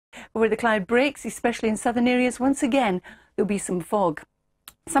where the cloud breaks, especially in southern areas. Once again, there'll be some fog.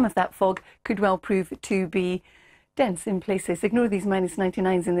 Some of that fog could well prove to be dense in places. Ignore these minus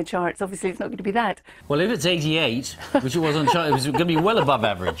 99s in the charts. Obviously, it's not going to be that. Well, if it's 88, which it was on chart, it was going to be well above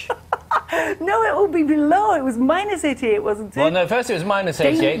average. No, it will be below. It was minus 88, wasn't it? Well, no, first it was minus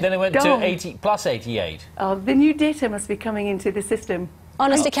 88, then it went to 80, plus 88. Oh, the new data must be coming into the system.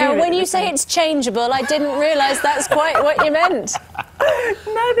 Honestly, Carol, when you say it's changeable, I didn't realise that's quite what you meant.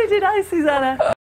 Neither did I, Susanna.